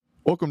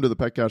Welcome to the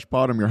Petcash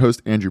Pod. I'm your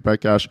host, Andrew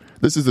Petcash.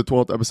 This is the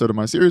 12th episode of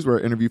my series where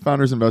I interview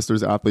founders,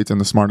 investors, athletes,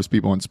 and the smartest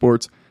people in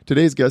sports.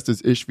 Today's guest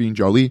is Ishveen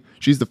Jolly.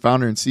 She's the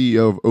founder and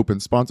CEO of Open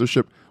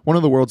Sponsorship, one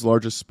of the world's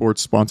largest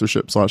sports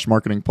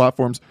sponsorship/marketing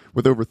platforms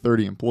with over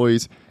 30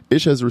 employees.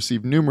 Ish has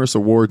received numerous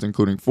awards,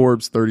 including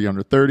Forbes 30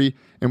 Under 30,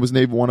 and was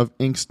named one of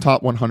Inc.'s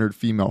top 100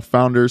 female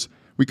founders.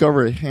 We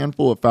cover a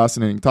handful of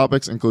fascinating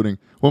topics, including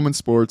women's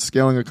sports,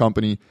 scaling a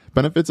company,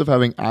 benefits of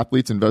having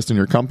athletes invest in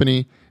your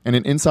company, and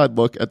an inside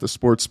look at the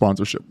sports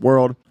sponsorship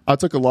world. I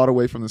took a lot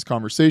away from this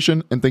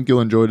conversation and think you'll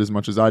enjoy it as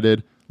much as I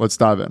did. Let's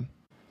dive in.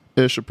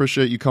 Ish,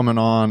 appreciate you coming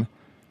on.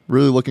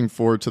 Really looking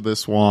forward to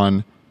this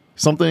one.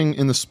 Something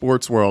in the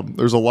sports world.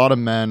 There's a lot of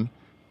men,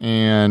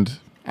 and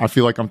I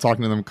feel like I'm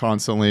talking to them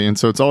constantly, and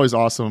so it's always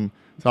awesome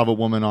to have a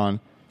woman on.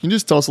 Can you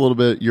just tell us a little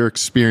bit your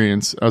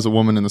experience as a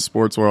woman in the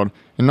sports world,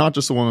 and not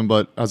just a woman,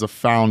 but as a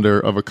founder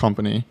of a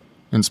company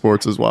in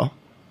sports as well?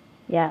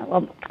 Yeah,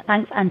 well,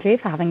 thanks, Andrew,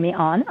 for having me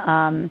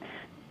on.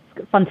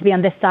 It's fun to be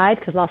on this side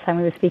because last time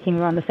we were speaking, we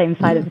were on the same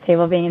side of the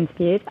table being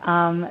interviewed.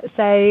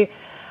 So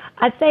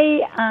I'd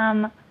say,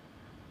 I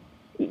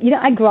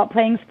grew up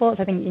playing sports.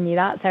 I think you knew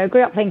that. So I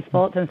grew up playing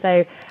sports, and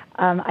so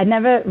I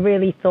never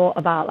really thought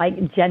about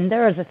like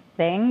gender as a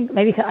thing.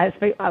 Maybe because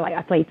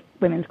I played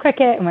women's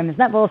cricket and women's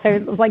netball, so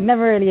it was like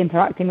never really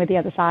interacting with the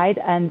other side.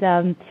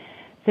 And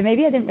so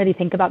maybe I didn't really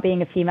think about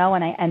being a female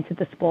when I entered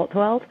the sports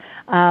world.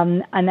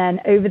 And then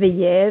over the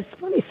years,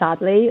 really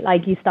sadly,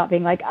 like you start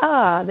being like,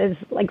 there's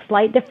like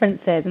slight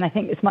differences. And I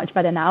think it's much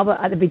better now.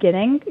 But at the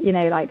beginning,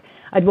 like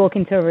I'd walk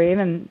into a room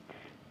and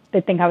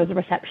they'd think I was a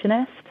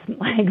receptionist,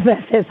 like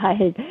versus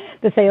like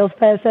the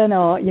salesperson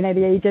or,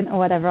 the agent or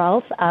whatever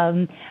else.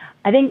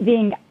 I think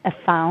being a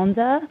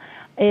founder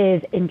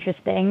is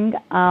interesting.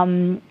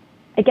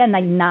 Again,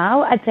 like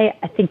now, I'd say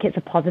I think it's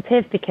a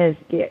positive because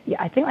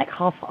I think like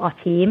half our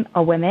team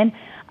are women,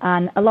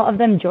 and a lot of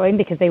them join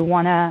because they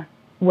want to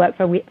work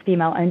for a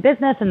female-owned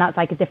business, and that's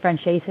like a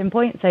differentiation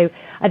point. So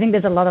I think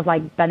there's a lot of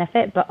like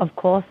benefit, but of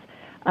course,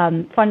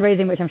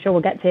 fundraising, which I'm sure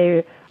we'll get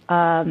to,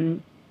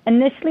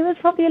 initially was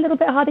probably a little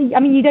bit harder. I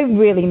mean, you don't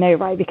really know,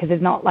 right? Because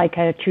it's not like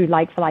a true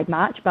like-for-like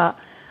match, but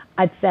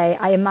I'd say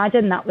I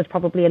imagine that was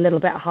probably a little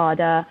bit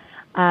harder.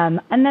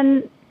 And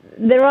then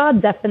there are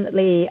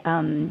definitely,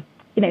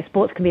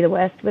 sports can be the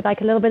worst with like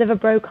a little bit of a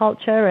bro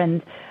culture.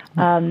 And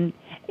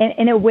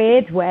in a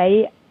weird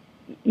way,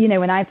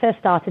 when I first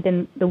started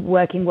in the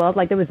working world,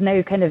 like there was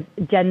no kind of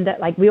gender,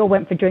 like we all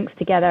went for drinks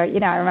together.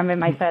 I remember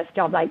my first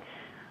job, like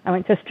I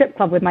went to a strip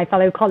club with my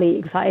fellow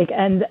colleagues,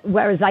 and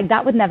whereas like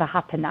that would never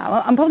happen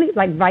now. I'm probably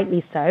like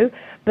rightly so,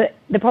 but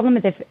the problem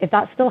is if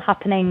that's still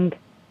happening,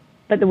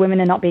 but the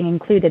women are not being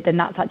included, then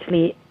that's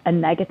actually a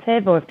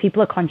negative. Or if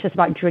people are conscious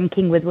about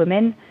drinking with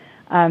women,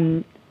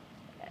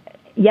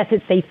 yes,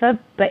 it's safer,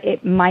 but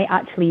it might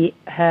actually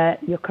hurt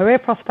your career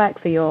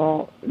prospects or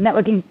your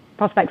networking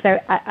prospects. So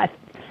I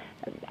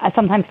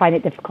sometimes find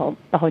it difficult,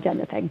 the whole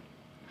gender thing.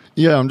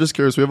 Yeah, I'm just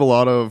curious. We have a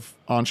lot of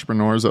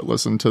entrepreneurs that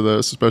listen to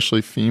this,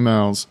 especially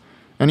females.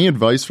 Any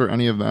advice for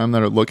any of them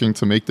that are looking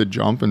to make the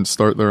jump and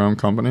start their own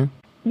company?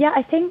 Yeah,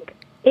 I think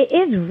it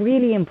is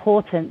really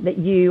important that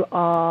you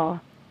are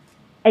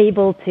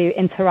able to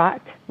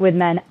interact with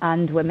men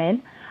and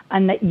women,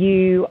 and that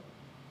you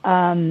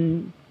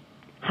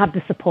have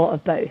the support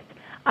of both.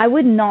 I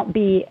would not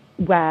be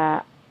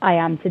where I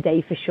am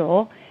today for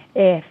sure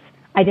if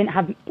I didn't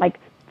have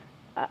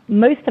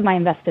most of my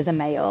investors are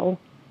male.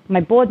 My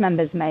board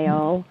members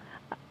male.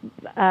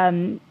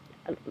 On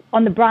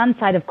the brand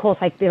side, of course,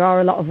 like there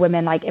are a lot of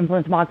women, like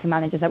influence marketing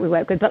managers that we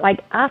work with, but like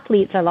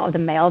athletes, a lot of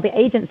them male. The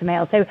agents are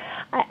male. So,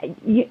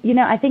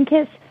 I think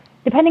it's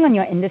depending on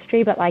your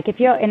industry. But like if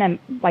you're in a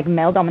like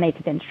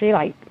male-dominated industry,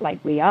 like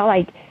we are,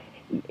 like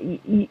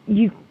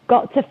you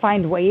got to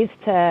find ways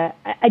to,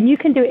 and you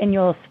can do it in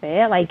your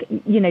sphere. Like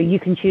you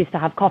can choose to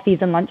have coffees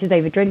and lunches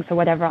over drinks or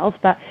whatever else,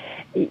 but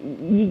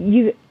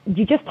you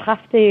just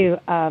have to.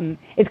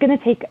 It's going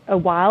to take a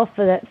while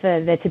for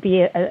there to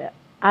be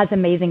as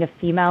amazing a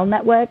female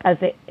network as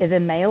it is a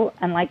male.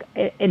 And like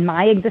in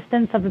my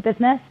existence of a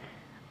business,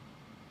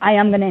 I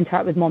am going to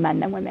interact with more men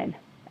than women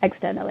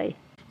externally.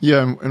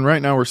 Yeah, and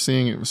right now we're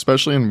seeing,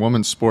 especially in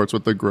women's sports,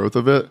 with the growth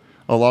of it,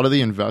 a lot of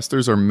the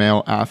investors are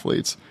male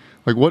athletes.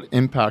 Like, what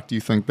impact do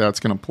you think that's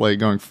going to play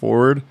going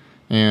forward?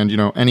 And,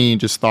 any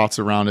just thoughts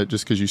around it,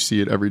 just because you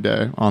see it every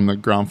day on the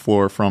ground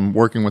floor from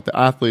working with the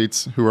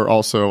athletes who are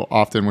also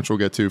often, which we'll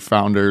get to,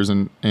 founders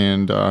and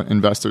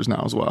investors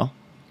now as well?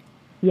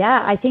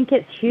 Yeah, I think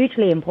it's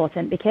hugely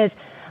important because,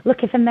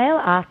 look, if a male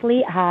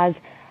athlete has,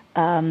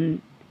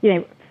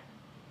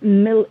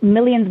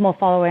 millions more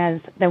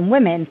followers than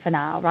women for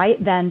now,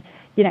 right? Then,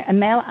 a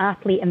male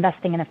athlete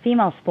investing in a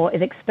female sport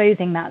is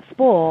exposing that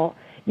sport,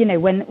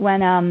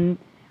 when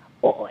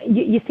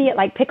you see it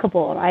like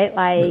pickleball, right?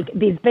 Like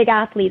these big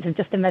athletes have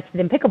just invested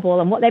in pickleball,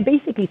 and what they're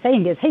basically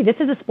saying is, hey, this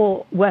is a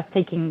sport worth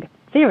taking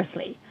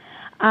seriously.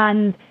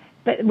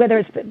 But whether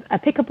it's a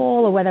pickleball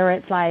or whether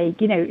it's like,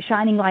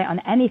 shining light on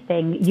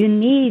anything, you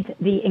need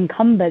the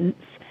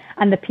incumbents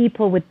and the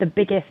people with the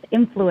biggest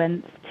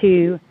influence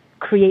to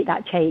create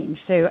that change.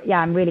 So yeah,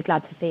 I'm really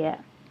glad to see it.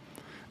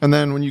 And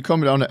then when you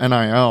come down to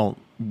NIL,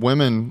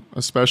 women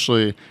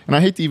especially, and I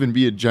hate to even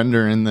be a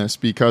gender in this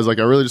because like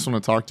I really just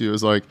want to talk to you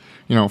as like,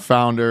 you know,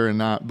 founder and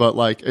that, but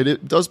like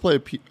it does play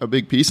a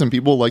big piece and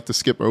people like to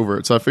skip over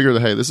it. So I figured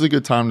that, hey, this is a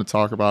good time to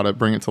talk about it,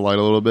 bring it to light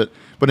a little bit.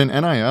 But in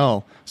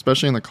NIL,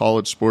 especially in the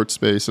college sports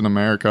space in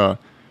America,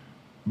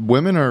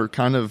 women are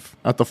kind of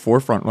at the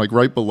forefront, like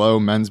right below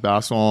men's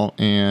basketball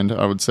and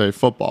I would say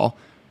football.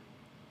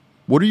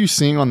 What are you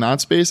seeing on that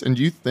space? And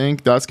do you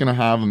think that's going to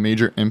have a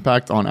major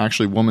impact on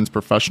actually women's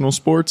professional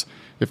sports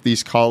if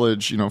these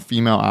college, you know,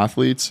 female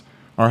athletes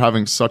are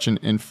having such an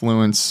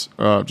influence,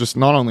 just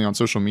not only on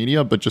social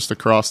media, but just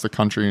across the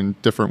country in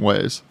different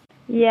ways?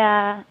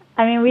 Yeah.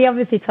 I mean, we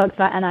obviously talked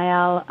about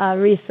NIL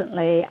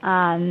recently,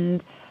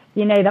 and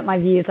you know that my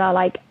views are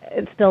like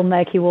it's still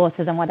murky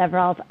waters and whatever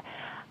else.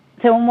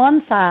 So on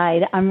one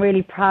side, I'm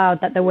really proud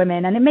that the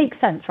women, and it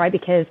makes sense, right?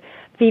 Because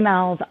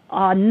females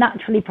are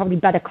naturally probably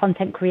better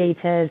content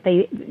creators.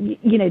 They,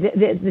 you know,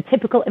 the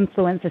typical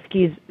influencer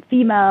skews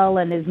female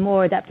and is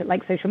more adept at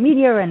like social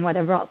media and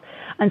whatever else.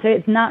 And so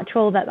it's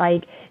natural that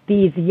like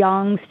these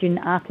young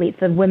student athletes,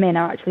 the women,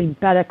 are actually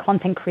better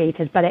content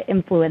creators, better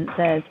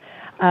influencers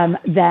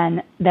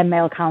than their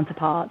male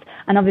counterparts.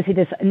 And obviously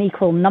there's an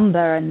equal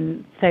number,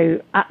 and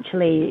so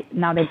actually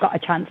now they've got a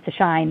chance to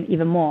shine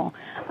even more.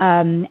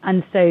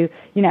 And so,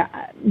 you know,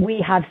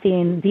 we have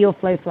seen deal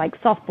flow for like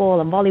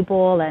softball and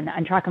volleyball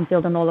and track and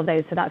field and all of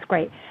those, so that's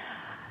great.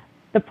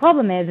 The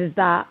problem is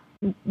that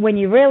when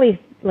you really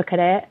look at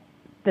it,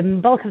 the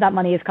bulk of that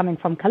money is coming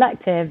from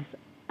collectives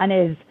and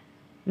is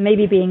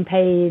maybe being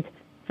paid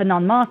for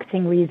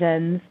non-marketing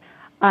reasons,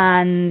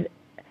 and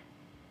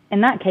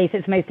in that case,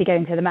 it's mostly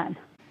going to the men.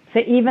 So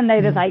even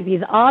though there's like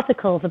these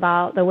articles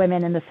about the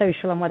women and the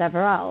social and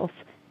whatever else,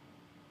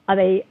 are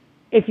they,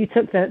 if you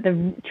took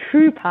the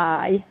true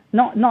pie,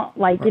 not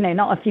like, you know,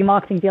 not a few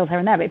marketing deals here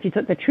and there, but if you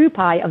took the true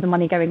pie of the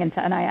money going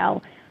into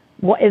NIL,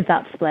 what is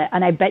that split?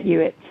 And I bet you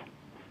it's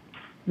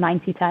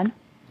 90-10.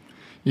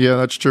 Yeah,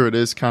 that's true. It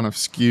is kind of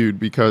skewed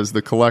because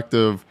the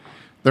collective,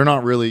 they're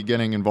not really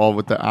getting involved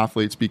with the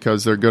athletes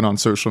because they're good on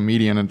social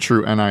media and in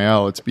true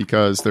NIL. It's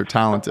because they're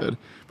talented.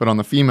 But on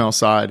the female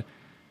side,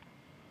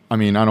 I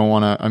mean,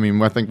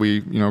 I think we,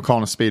 you know,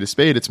 calling a spade,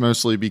 it's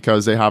mostly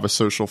because they have a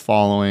social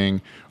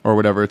following or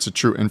whatever. It's a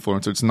true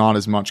influencer. It's not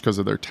as much because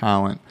of their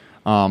talent.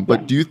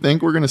 But do you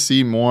think we're going to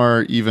see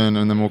more even,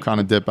 and then we'll kind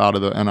of dip out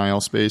of the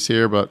NIL space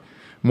here, but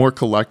more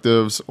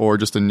collectives or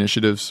just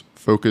initiatives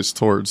focused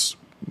towards,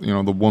 you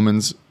know, the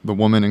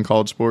woman in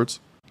college sports?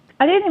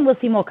 I don't think we'll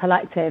see more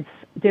collectives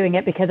doing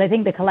it because I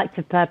think the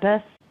collective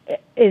purpose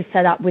is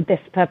set up with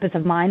this purpose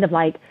of mind of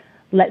like,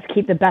 let's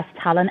keep the best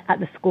talent at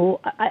the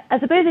school. I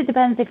suppose it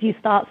depends if you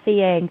start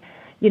seeing,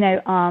 you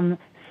know,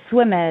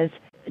 swimmers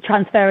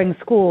transferring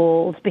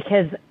schools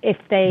because if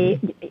they,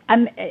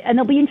 and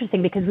it'll be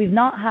interesting because we've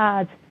not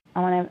had,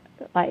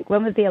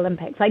 when was the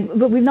Olympics?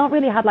 But we've not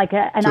really had like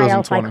an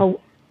NIL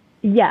cycle.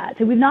 Yeah,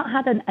 so we've not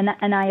had an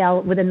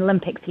NIL with an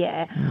Olympics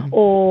year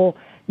or,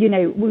 you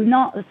know, we've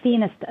not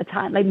seen a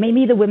time, like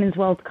maybe the Women's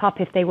World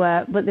Cup if they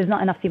were, but there's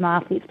not enough female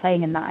athletes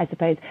playing in that, I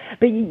suppose.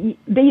 But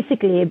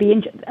basically,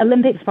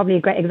 Olympics is probably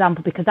a great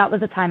example because that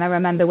was a time I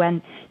remember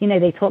when, you know,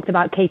 they talked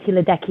about Katie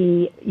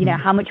Ledecky, you know,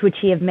 how much would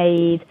she have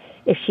made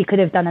if she could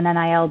have done an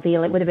NIL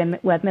deal? It would have been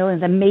worth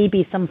millions, and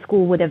maybe some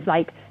school would have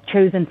like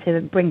chosen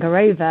to bring her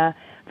over.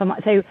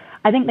 So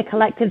I think the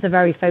collectives are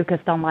very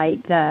focused on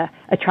like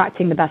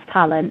attracting the best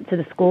talent to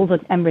the schools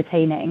and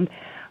retaining.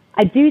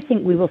 I do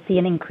think we will see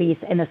an increase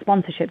in the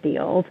sponsorship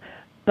deals,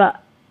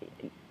 but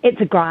it's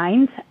a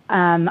grind.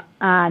 And,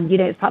 you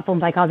know, it's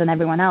platforms like ours and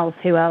everyone else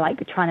who are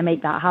like trying to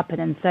make that happen.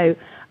 And so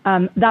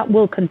that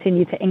will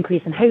continue to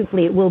increase, and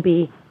hopefully it will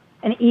be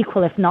an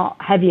equal, if not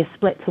heavier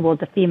split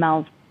towards the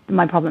females.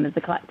 My problem is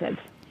the collectives.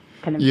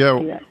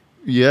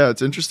 Yeah,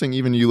 it's interesting.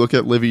 Even you look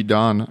at Livy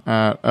Dunn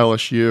at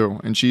LSU,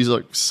 and she's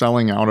like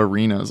selling out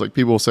arenas. Like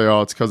people say,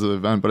 oh, it's because of the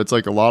event, but it's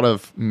like a lot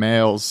of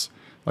males,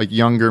 like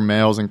younger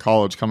males in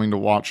college coming to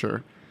watch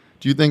her.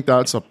 Do you think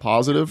that's a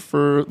positive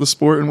for the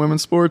sport and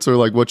women's sports, or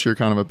like what's your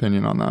kind of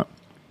opinion on that?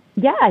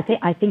 Yeah,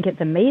 I think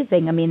it's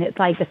amazing. I mean, it's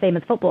like the same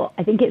as football.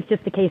 I think it's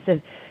just a case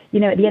of, you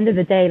know, at the end of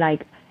the day,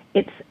 like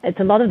it's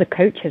a lot of the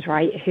coaches,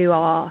 right, who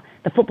are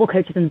the football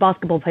coaches and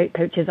basketball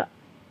coaches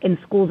in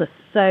schools are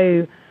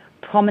so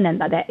prominent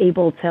that they're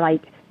able to,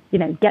 like, you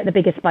know, get the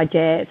biggest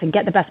budgets and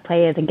get the best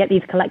players and get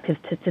these collectives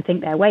to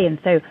think their way. And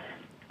so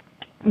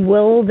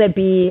will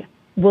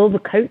the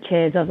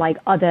coaches of like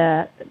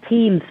other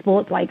teams,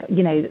 sports, like,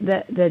 you know,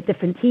 the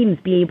different teams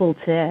be able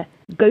to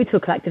go to a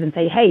collective and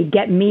say, hey,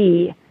 get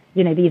me,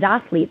 you know, these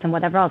athletes and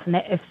whatever else? And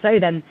if so,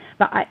 then,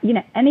 you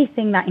know,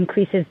 anything that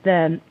increases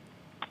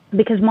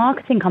because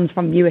marketing comes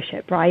from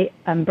viewership, right?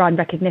 Brand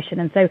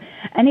recognition. And so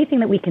anything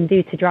that we can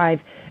do to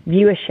drive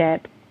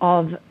viewership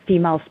of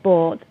female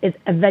sports is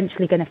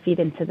eventually going to feed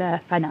into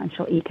the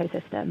financial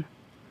ecosystem.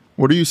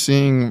 What are you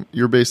seeing?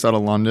 You're based out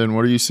of London.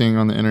 What are you seeing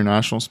on the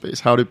international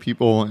space? How do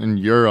people in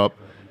Europe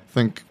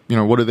think,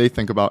 what do they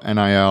think about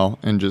NIL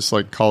and just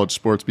like college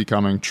sports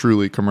becoming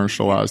truly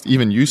commercialized,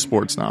 even youth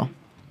sports now?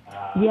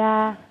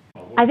 Yeah.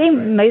 I think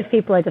most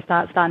people are just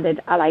find it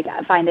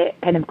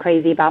kind of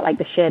crazy about like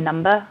the sheer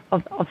number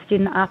of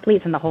student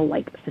athletes and the whole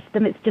like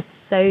system. It's just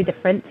so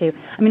different to,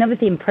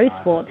 obviously in pro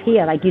sports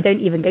here, like you don't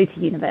even go to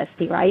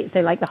university, right? So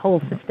like the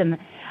whole system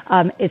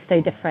is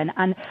so different.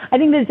 And I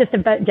think there's just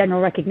a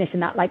general recognition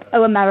that like,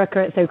 oh,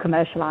 America, it's so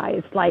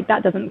commercialized. Like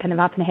that doesn't kind of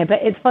happen here. But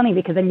it's funny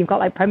because then you've got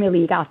like Premier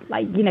League,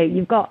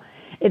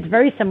 it's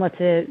very similar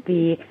to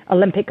the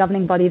Olympic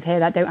governing bodies here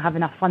that don't have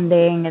enough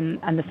funding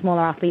and the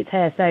smaller athletes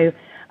here. So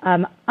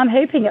I'm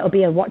hoping it'll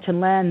be a watch and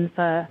learn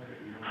for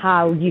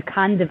how you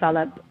can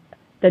develop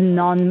the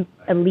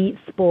non-elite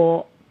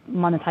sport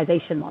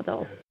monetization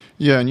model.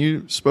 Yeah, and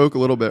you spoke a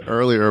little bit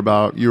earlier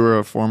about you were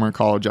a former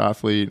college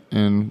athlete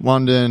in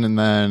London, and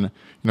then,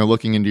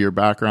 looking into your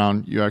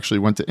background, you actually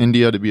went to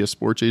India to be a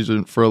sports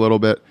agent for a little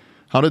bit.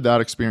 How did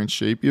that experience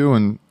shape you?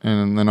 And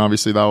then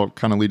obviously that will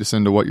kind of lead us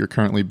into what you're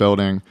currently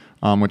building,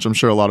 which I'm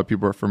sure a lot of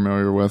people are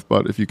familiar with,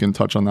 but if you can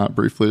touch on that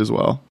briefly as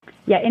well.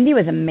 Yeah, India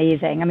was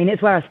amazing.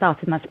 It's where I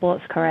started my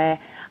sports career.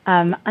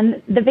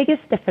 And the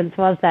biggest difference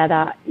was there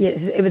that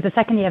it was the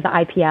second year of the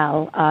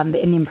IPL,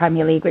 the Indian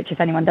Premier League, which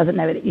if anyone doesn't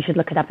know it, you should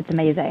look it up. It's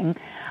amazing,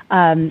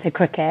 to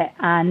cricket.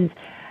 And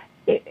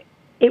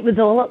it was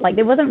all like,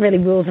 there wasn't really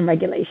rules and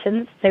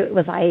regulations. So it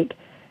was like,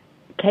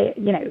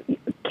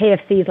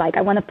 KFC's like,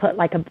 I want to put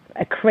like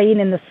a crane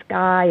in the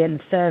sky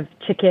and serve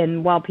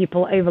chicken while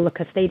people overlook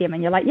a stadium.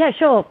 And you're like, yeah,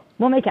 sure,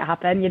 we'll make it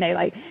happen.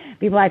 Like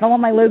people are like, I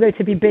want my logo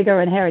to be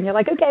bigger in here. And you're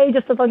like, okay,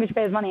 just as long as you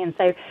pay us money. And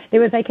so there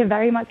was like a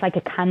very much like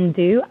a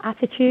can-do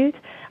attitude.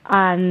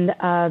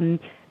 And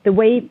the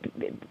way,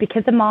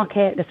 because the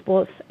market, the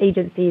sports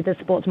agency, the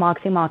sports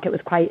marketing market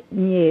was quite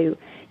new,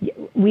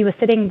 we were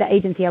sitting, the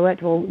agency I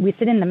worked for, we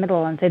sit in the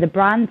middle. And so the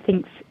brand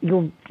thinks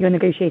you're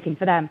negotiating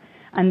for them,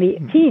 and the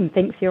team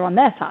thinks you're on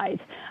their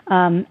side.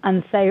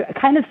 And so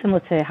kind of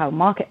similar to how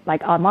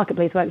our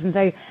marketplace works. And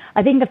so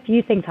I think a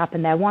few things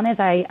happened there. One is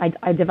I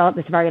developed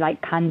this very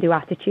like can-do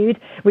attitude,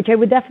 which I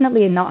would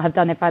definitely not have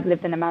done if I'd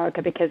lived in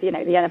America, because, the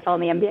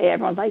NFL and the NBA,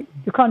 everyone's like,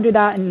 you can't do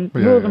that, and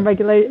rules and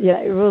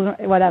rules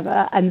and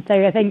whatever. And so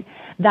I think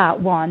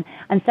that one.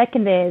 And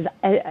second is,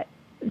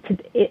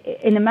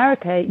 in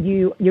America,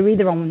 you're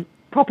either on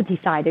property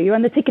side, or you're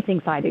on the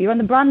ticketing side, or you're on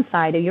the brand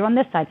side, or you're on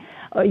this side,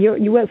 or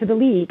you work for the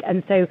league.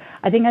 And so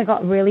I think I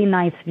got a really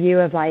nice view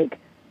of like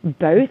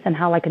both and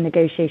how like a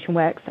negotiation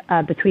works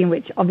between,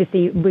 which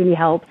obviously really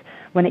helped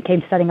when it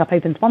came to setting up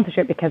open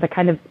sponsorship, because I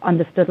kind of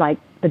understood like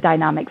the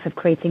dynamics of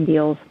creating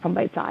deals from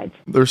both sides.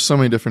 There's so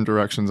many different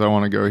directions I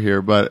want to go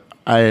here, but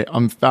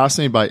I'm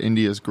fascinated by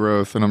India's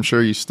growth, and I'm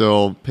sure you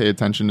still pay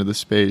attention to the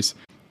space.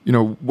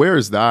 Where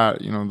is that,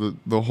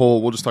 the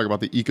whole, we'll just talk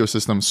about the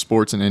ecosystem of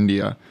sports in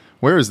India.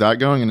 Where is that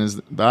going? And is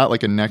that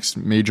like a next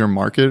major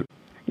market?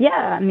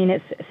 Yeah,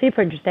 it's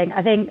super interesting.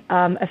 I think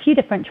a few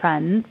different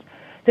trends.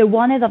 So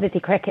one is obviously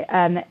cricket.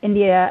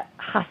 India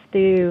has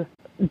to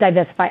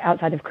diversify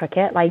outside of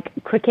cricket. Like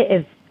cricket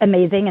is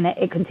amazing and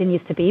it continues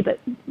to be, but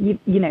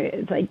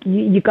it's like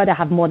you got to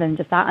have more than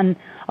just that. And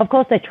of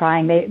course they're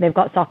trying. They've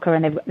got soccer,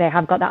 and they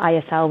have got the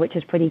ISL, which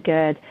is pretty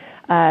good.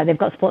 They've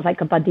got sports like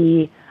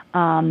kabaddi,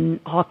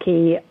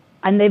 hockey,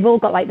 and they've all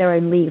got like their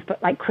own leagues.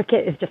 But like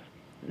cricket is just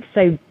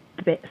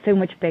so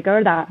much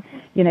bigger that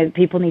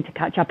people need to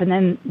catch up. And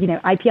then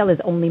IPL is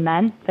only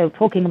men, so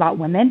talking about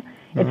women,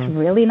 it's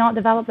really not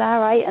developed there,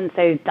 right? And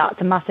so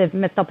that's a massive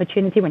missed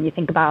opportunity when you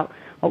think about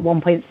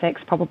 1.6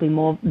 probably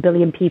more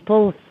billion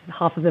people,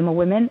 half of them are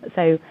women.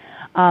 So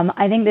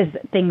I think there's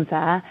things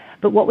there.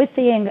 But what we're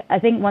seeing, I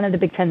think one of the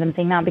big trends I'm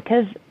seeing now,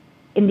 because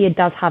India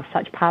does have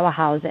such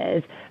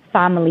powerhouses,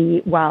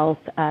 family wealth,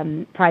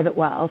 private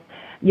wealth,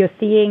 you're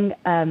seeing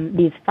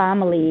these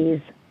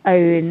families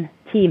own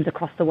teams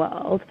across the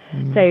world.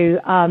 So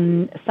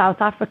South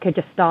Africa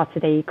just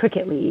started a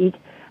cricket league,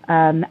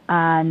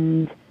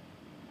 and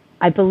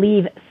I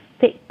believe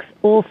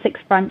all six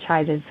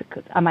franchises,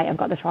 I might have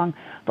got this wrong,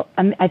 but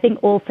I think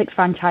all six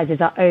franchises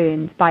are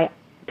owned by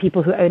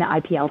people who own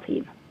an IPL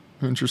team.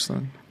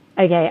 Interesting.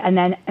 Okay, and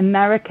then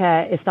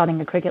America is starting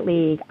a cricket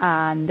league,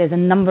 and there's a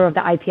number of the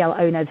IPL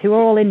owners who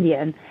are all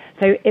Indian.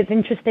 So it's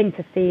interesting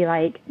to see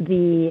like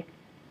the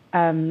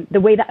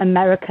way that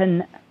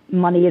American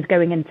money is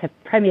going into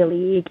Premier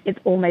League. It's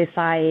almost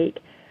like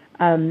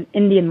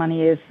Indian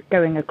money is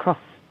going across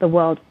the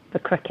world for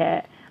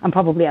cricket and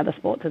probably other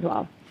sports as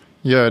well.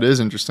 Yeah, it is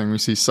interesting. We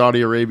see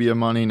Saudi Arabia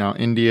money, now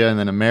India, and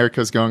then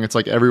America's going. It's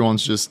like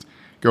everyone's just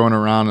going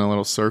around in a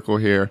little circle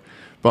here.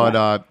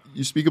 But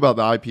you speak about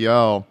the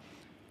IPL,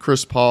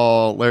 Chris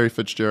Paul, Larry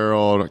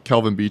Fitzgerald,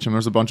 Kelvin Beachum.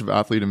 There's a bunch of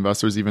athlete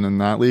investors even in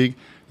that league.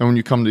 And when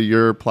you come to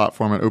your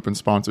platform at Open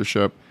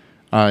Sponsorship,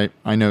 I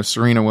know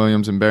Serena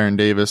Williams and Baron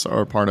Davis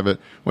are a part of it.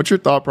 What's your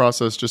thought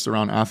process just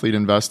around athlete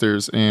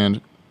investors,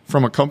 and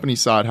from a company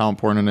side, how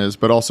important it is,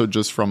 but also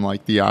just from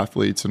like the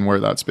athletes and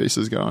where that space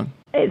is going?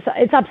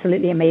 It's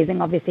absolutely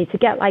amazing, obviously, to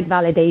get like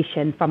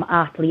validation from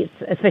athletes,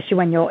 especially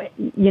when you're,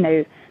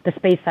 the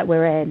space that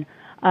we're in,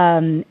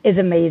 is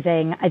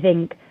amazing. I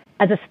think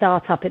as a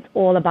startup, it's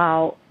all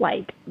about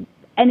like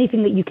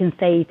anything that you can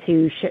say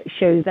to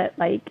show that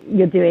like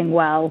you're doing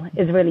well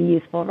is really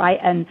useful, right?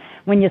 And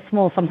when you're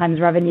small, sometimes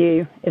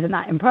revenue isn't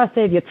that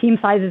impressive, your team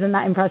size isn't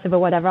that impressive or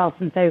whatever else.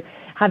 And so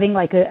having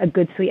like a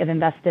good suite of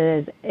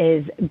investors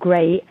is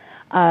great.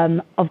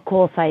 Of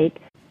course, like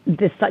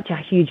there's such a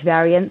huge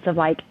variance of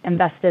like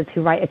investors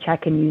who write a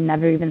check and you've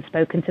never even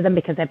spoken to them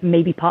because they're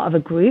maybe part of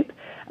a group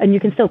and you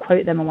can still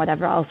quote them and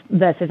whatever else,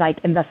 versus like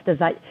investors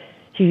that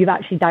who you've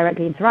actually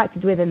directly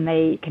interacted with and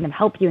they kind of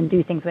help you and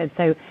do things with.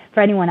 So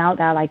for anyone out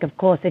there, like, of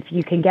course, if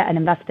you can get an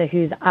investor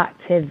who's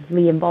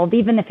actively involved,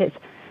 even if it's,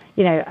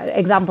 you know,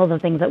 examples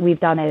of things that we've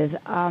done is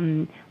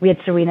we had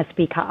Serena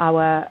speak at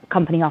our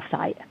company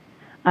offsite.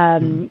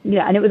 You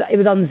know, and it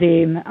was on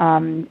Zoom,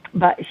 and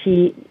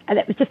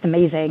it was just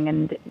amazing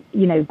and,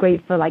 you know,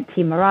 great for like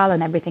team morale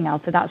and everything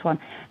else. So that's one.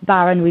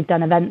 Baron, we've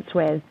done events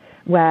with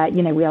where,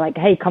 you know, we're like,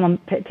 hey, come on,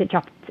 pitch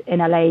up in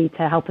LA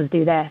to help us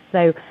do this.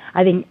 So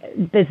I think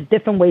there's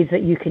different ways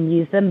that you can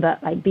use them,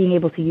 but like being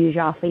able to use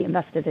your athlete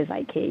investors is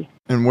like key.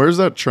 And where's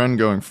that trend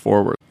going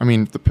forward? I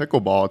mean, the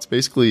pickleball, it's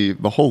basically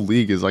the whole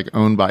league is like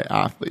owned by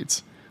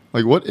athletes.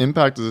 Like what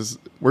impact is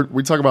this?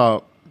 We talk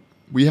about,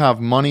 we have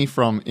money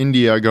from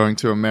India going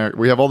to America.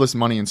 We have all this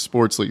money in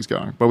sports leagues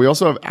going, but we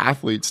also have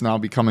athletes now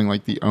becoming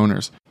like the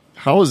owners.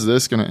 How is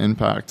this going to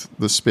impact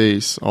the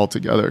space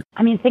altogether?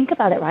 I mean, think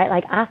about it, right?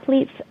 Like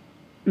athletes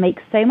make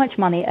so much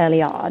money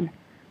early on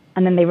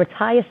and then they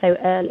retire so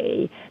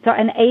early. So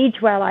at an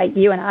age where like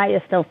you and I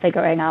are still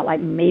figuring out like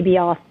maybe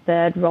our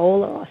third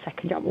role or our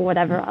second job or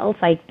whatever else,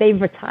 like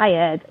they've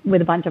retired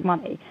with a bunch of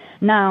money.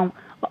 Now,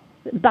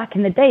 back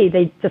in the day,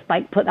 they just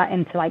like put that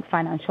into like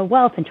financial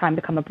wealth and try and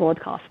become a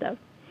broadcaster,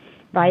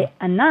 right?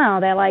 And now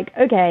they're like,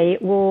 okay,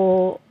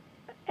 well,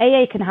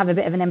 AA can have a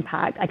bit of an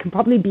impact. I can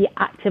probably be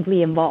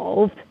actively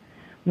involved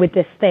with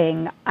this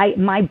thing.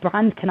 My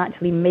brand can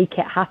actually make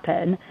it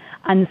happen.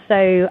 And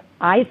so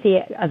I see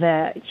it as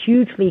a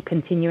hugely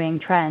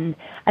continuing trend,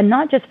 and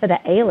not just for the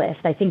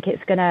A-list. I think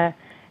it's going to,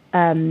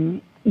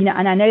 you know,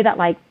 and I know that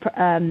like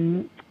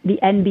the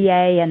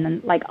NBA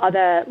and like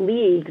other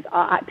leagues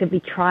are actively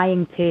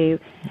trying to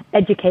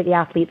educate the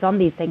athletes on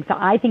these things. So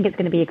I think it's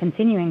going to be a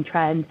continuing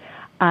trend.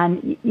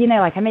 And, you know,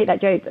 like I make that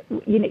joke,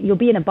 you know, you'll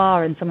be in a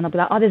bar and someone will be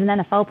like, oh, there's an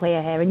NFL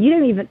player here. And you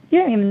don't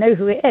even know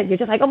who it is. You're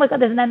just like, oh my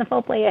God, there's an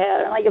NFL player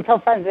here. And like you'll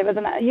tell friends, you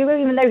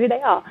don't even know who they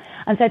are.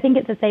 And so I think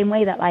it's the same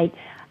way that like,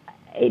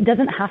 it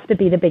doesn't have to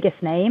be the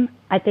biggest name.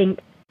 I think,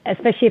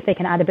 especially if they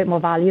can add a bit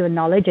more value and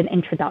knowledge and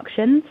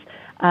introductions.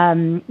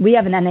 We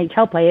have an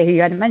NHL player who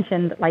you hadn't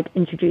mentioned, like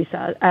introduced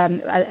as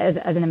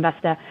an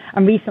investor.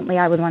 And recently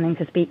I was wanting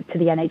to speak to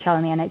the NHL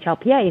and the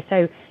NHLPA.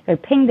 So I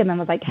pinged him and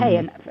was like, hey,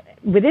 and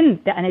within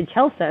the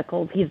NHL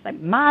circles, he's like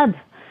mad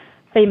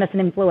famous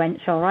and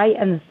influential, right?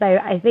 And so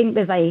I think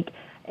there's like,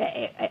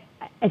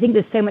 I think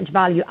there's so much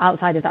value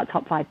outside of that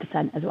top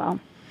 5% as well.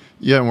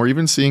 Yeah, and we're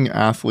even seeing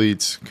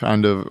athletes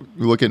kind of,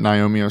 look at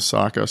Naomi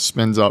Osaka,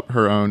 spins up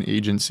her own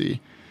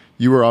agency.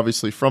 You were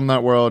obviously from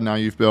that world. Now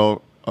you've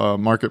built a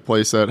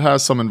marketplace that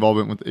has some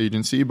involvement with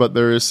agency, but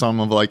there is some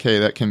of like, hey,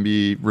 that can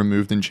be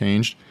removed and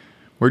changed.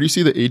 Where do you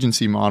see the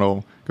agency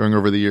model going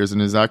over the years,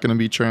 and is that going to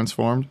be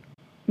transformed?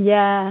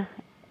 Yeah,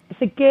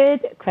 it's a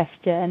good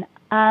question.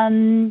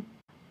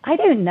 I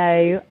don't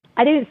know.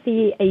 I don't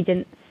see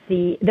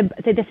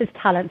so this is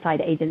talent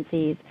side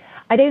agencies.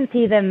 I don't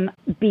see them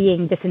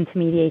being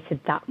disintermediated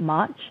that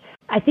much.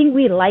 I think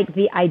we like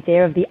the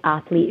idea of the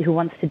athlete who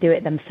wants to do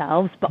it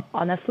themselves, but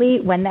honestly,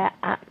 when they're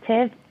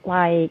active,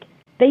 like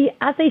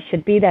as they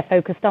should be, they're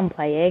focused on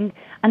playing.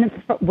 And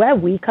where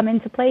we come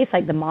into place,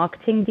 like the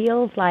marketing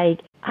deals,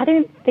 like I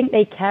don't think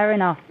they care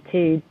enough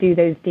to do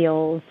those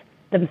deals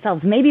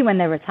themselves. Maybe when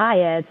they're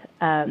retired,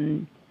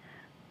 and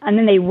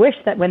then they wish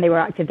that when they were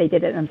active, they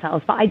did it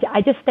themselves. But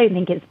I just don't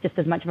think it's just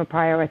as much of a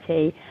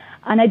priority.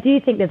 And I do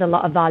think there's a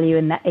lot of value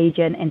in the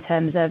agent in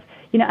terms of,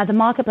 you know, as a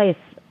marketplace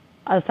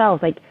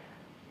ourselves, like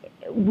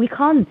we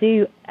can't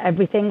do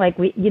everything, like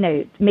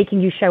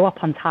making you show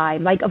up on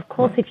time. Like, of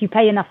course, if you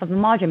pay enough of a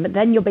margin, but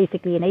then you're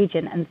basically an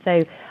agent. And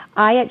so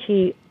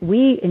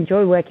we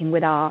enjoy working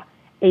with our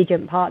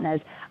agent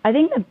partners. I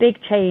think the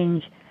big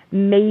change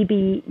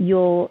maybe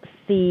you'll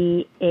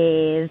see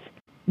is,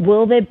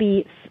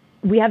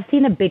 we have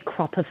seen a big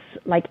crop of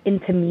like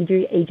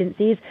intermediary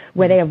agencies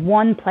where they have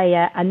one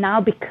player, and now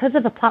because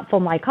of a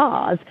platform like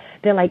ours,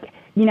 they're like,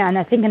 you know, and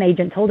I think an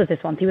agent told us this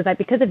once. He was like,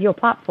 because of your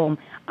platform,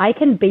 I've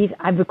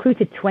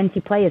recruited 20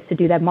 players to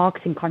do their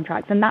marketing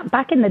contracts. And that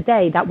back in the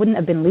day, that wouldn't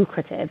have been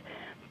lucrative.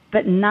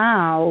 But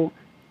now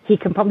he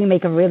can probably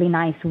make a really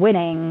nice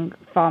winning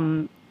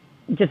from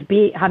just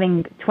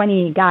having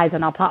 20 guys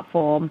on our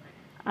platform.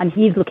 And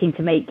he's looking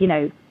to make, you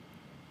know,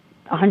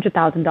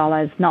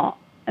 $100,000, not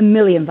a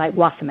million like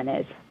Wasserman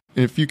is.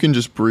 If you can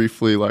just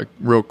briefly, like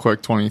real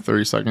quick, 20,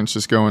 30 seconds,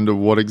 just go into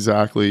what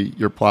exactly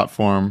your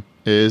platform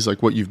is,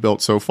 like what you've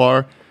built so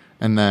far,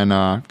 and then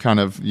kind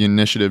of the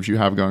initiatives you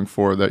have going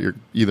forward that you're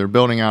either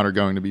building out or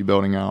going to be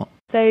building out.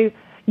 So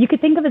you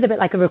could think of it a bit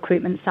like a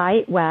recruitment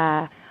site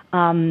where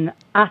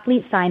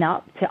athletes sign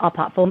up to our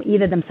platform,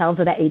 either themselves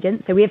or their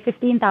agents. So we have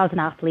 15,000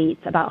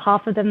 athletes. About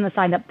half of them are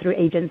signed up through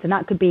agents, and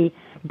that could be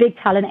big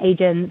talent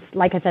agents,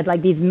 like I said,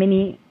 like these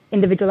mini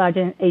individual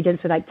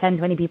agents with like 10,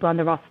 20 people on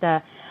the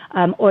roster,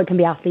 or it can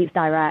be athletes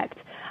direct.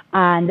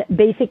 And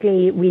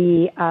basically,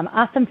 we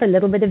ask them for a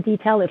little bit of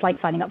detail. It's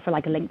like signing up for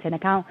like a LinkedIn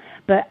account,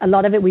 but a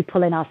lot of it we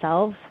pull in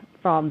ourselves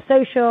from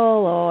social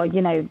or,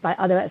 by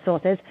other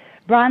sources.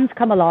 Brands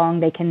come along,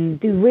 they can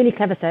do really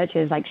clever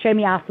searches, like show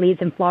me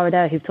athletes in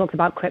Florida who've talked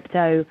about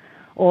crypto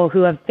or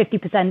who have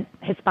 50%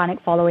 Hispanic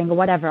following or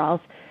whatever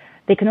else.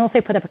 They can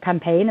also put up a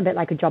campaign, a bit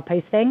like a job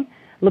posting,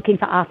 looking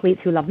for athletes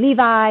who love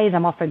Levi's.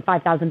 I'm offering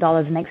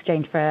 $5,000 in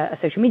exchange for a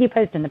social media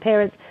post and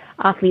appearance.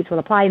 Athletes will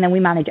apply, and then we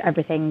manage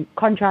everything: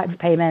 contracts,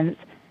 payments,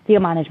 deal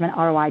management,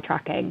 ROI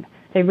tracking.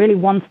 So really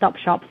one-stop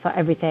shop for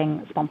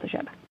everything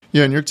sponsorship.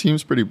 Yeah, and your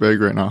team's pretty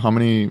big right now. How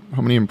many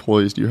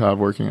employees do you have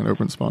working at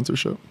Open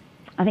Sponsorship?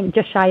 I think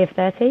just shy of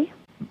 30.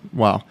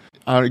 Wow.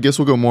 I guess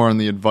we'll go more on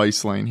the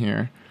advice lane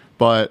here.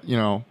 But,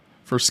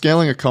 for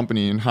scaling a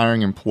company and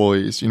hiring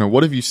employees,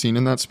 what have you seen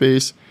in that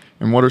space?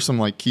 And what are some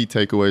key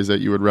takeaways that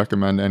you would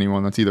recommend to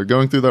anyone that's either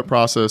going through that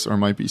process or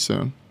might be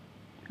soon?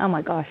 Oh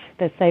my gosh,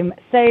 there's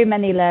so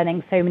many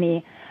learnings, so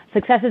many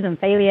successes and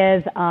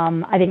failures.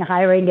 I think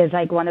hiring is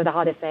one of the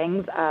hardest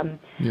things.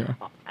 Yeah.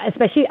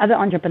 Especially as an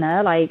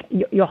entrepreneur,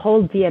 your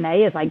whole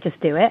DNA is just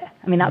do it.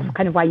 I mean, that's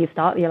kind of why you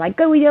start. You're like,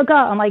 go with your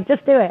gut. I'm like,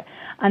 just do it.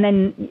 And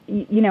then,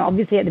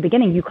 obviously at the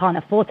beginning, you can't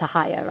afford to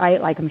hire, right?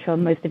 Like I'm sure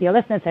most of your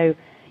listeners. So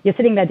you're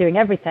sitting there doing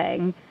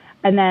everything.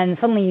 And then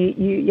suddenly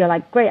you're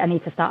like, great, I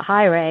need to start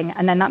hiring.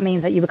 And then that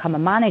means that you become a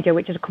manager,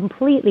 which is a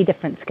completely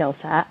different skill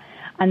set.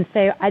 And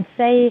so I'd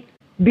say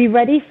be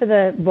ready for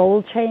the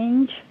role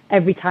change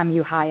every time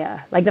you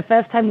hire. Like the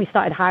first time we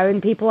started hiring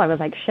people, I was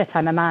like, shit,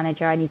 I'm a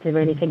manager. I need to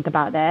really think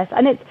about this.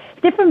 And it's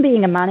different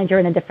being a manager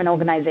in a different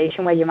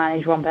organization where you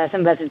manage one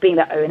person versus being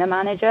the owner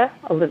manager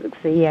or the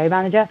CEO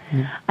manager.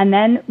 And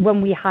then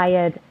when we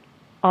hired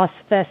our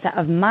first set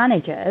of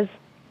managers,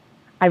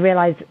 I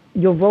realized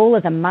your role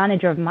as a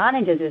manager of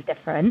managers is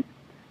different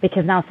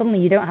because now suddenly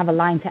you don't have a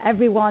line to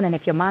everyone. And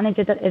if your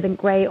manager isn't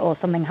great or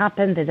something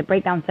happens, there's a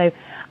breakdown. So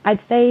I'd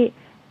say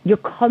you're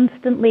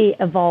constantly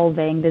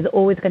evolving. There's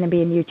always going to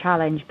be a new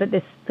challenge, but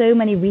there's so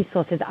many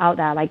resources out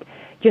there. Like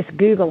just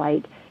Google,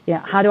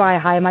 how do I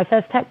hire my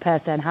first tech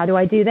person? How do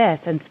I do this?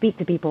 And speak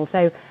to people.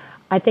 So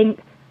I think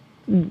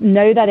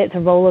know that it's a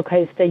roller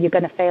coaster. You're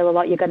going to fail a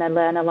lot. You're going to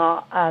learn a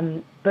lot.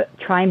 But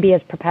try and be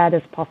as prepared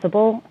as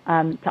possible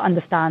to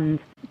understand,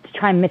 to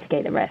try and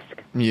mitigate the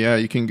risk. Yeah,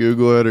 you can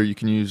Google it or you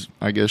can use,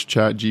 I guess,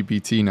 Chat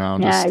GPT now.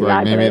 Just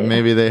exactly.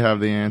 maybe they have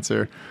the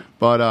answer.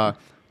 But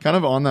kind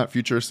of on that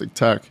futuristic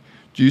tech,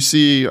 do you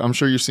see, I'm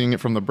sure you're seeing it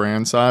from the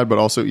brand side, but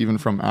also even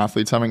from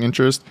athletes having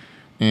interest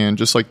and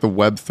just like the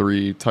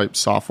Web3 type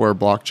software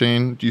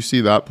blockchain, do you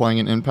see that playing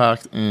an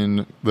impact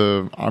in I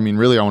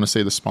want to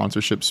say the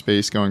sponsorship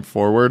space going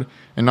forward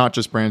and not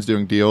just brands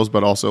doing deals,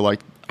 but also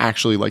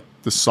actually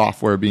the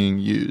software being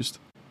used?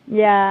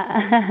 Yeah,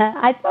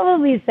 I'd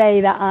probably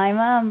say that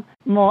I'm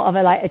more of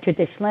a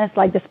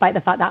traditionalist, despite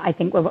the fact that I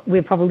think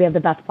we probably have the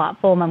best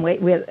platform and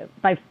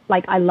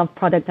I love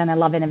product and I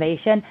love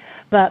innovation,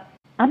 but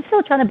I'm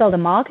still trying to build a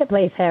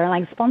marketplace here,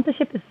 and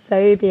sponsorship is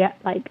so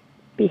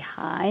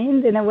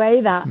behind in a way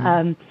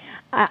that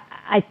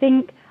I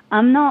think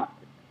I'm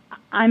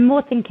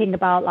more thinking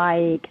about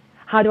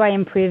how do I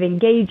improve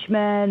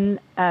engagement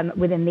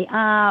within the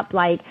app?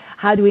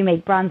 How do we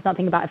make brands not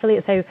think about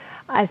affiliates? So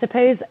I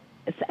suppose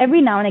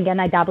every now and again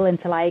I dabble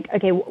into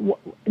okay,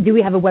 do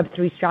we have a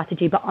Web3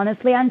 strategy? But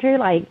honestly, Andrew,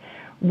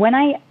 when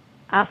I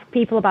ask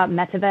people about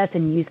metaverse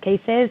and use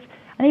cases,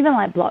 and even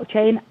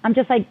blockchain, I'm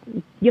just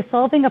you're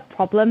solving a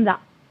problem that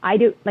I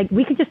do.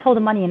 We could just hold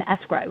the money in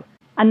escrow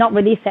and not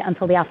release it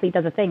until the athlete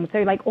does a thing.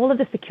 So all of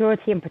the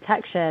security and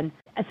protection.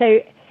 So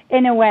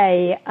in a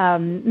way,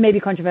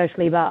 maybe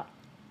controversially, but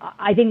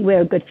I think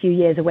we're a good few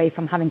years away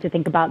from having to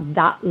think about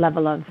that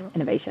level of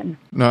innovation.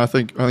 No, I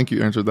think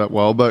you answered that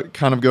well. But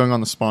kind of going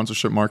on the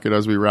sponsorship market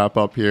as we wrap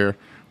up here,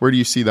 where do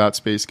you see that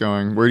space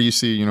going? Where do you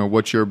see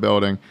what you're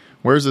building?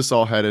 Where is this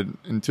all headed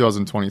in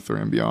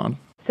 2023 and beyond?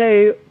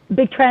 So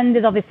big trend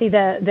is obviously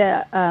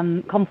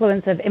the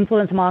confluence of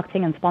influencer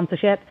marketing and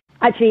sponsorship.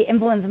 Actually,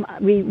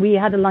 we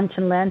had a lunch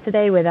and learn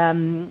today with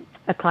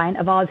a client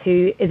of ours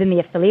who is in the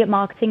affiliate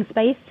marketing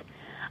space.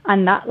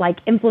 And that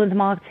influencer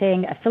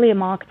marketing, affiliate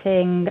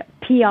marketing,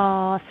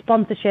 PR,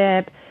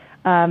 sponsorship,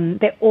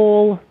 they're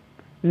all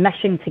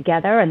meshing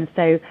together. And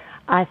so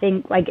I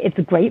think it's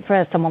great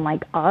for someone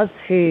like us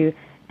who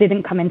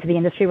didn't come into the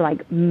industry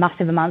with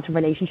massive amounts of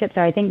relationships.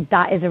 So I think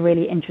that is a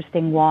really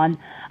interesting one.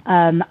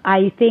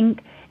 I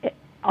think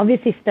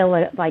obviously still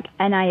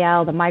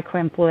NIL, the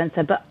micro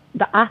influencer, but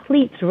the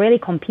athletes really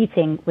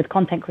competing with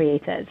content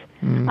creators.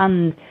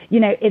 And,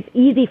 it's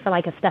easy for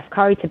a Steph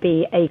Curry to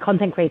be a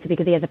content creator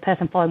because he has a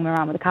person following him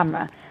around with a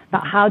camera.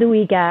 But how do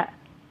we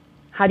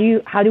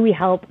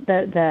help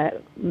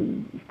the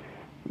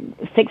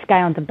sixth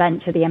guy on the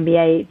bench at the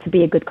NBA to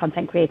be a good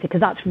content creator, because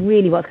that's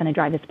really what's going to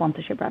drive his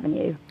sponsorship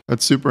revenue.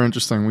 That's super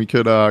interesting. We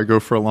could go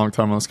for a long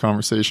time on this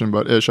conversation,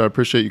 but Ish, I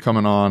appreciate you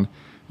coming on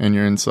and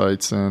your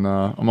insights, and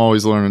I'm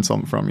always learning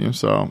something from you.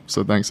 So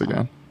thanks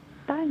again.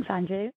 Thanks, Andrew.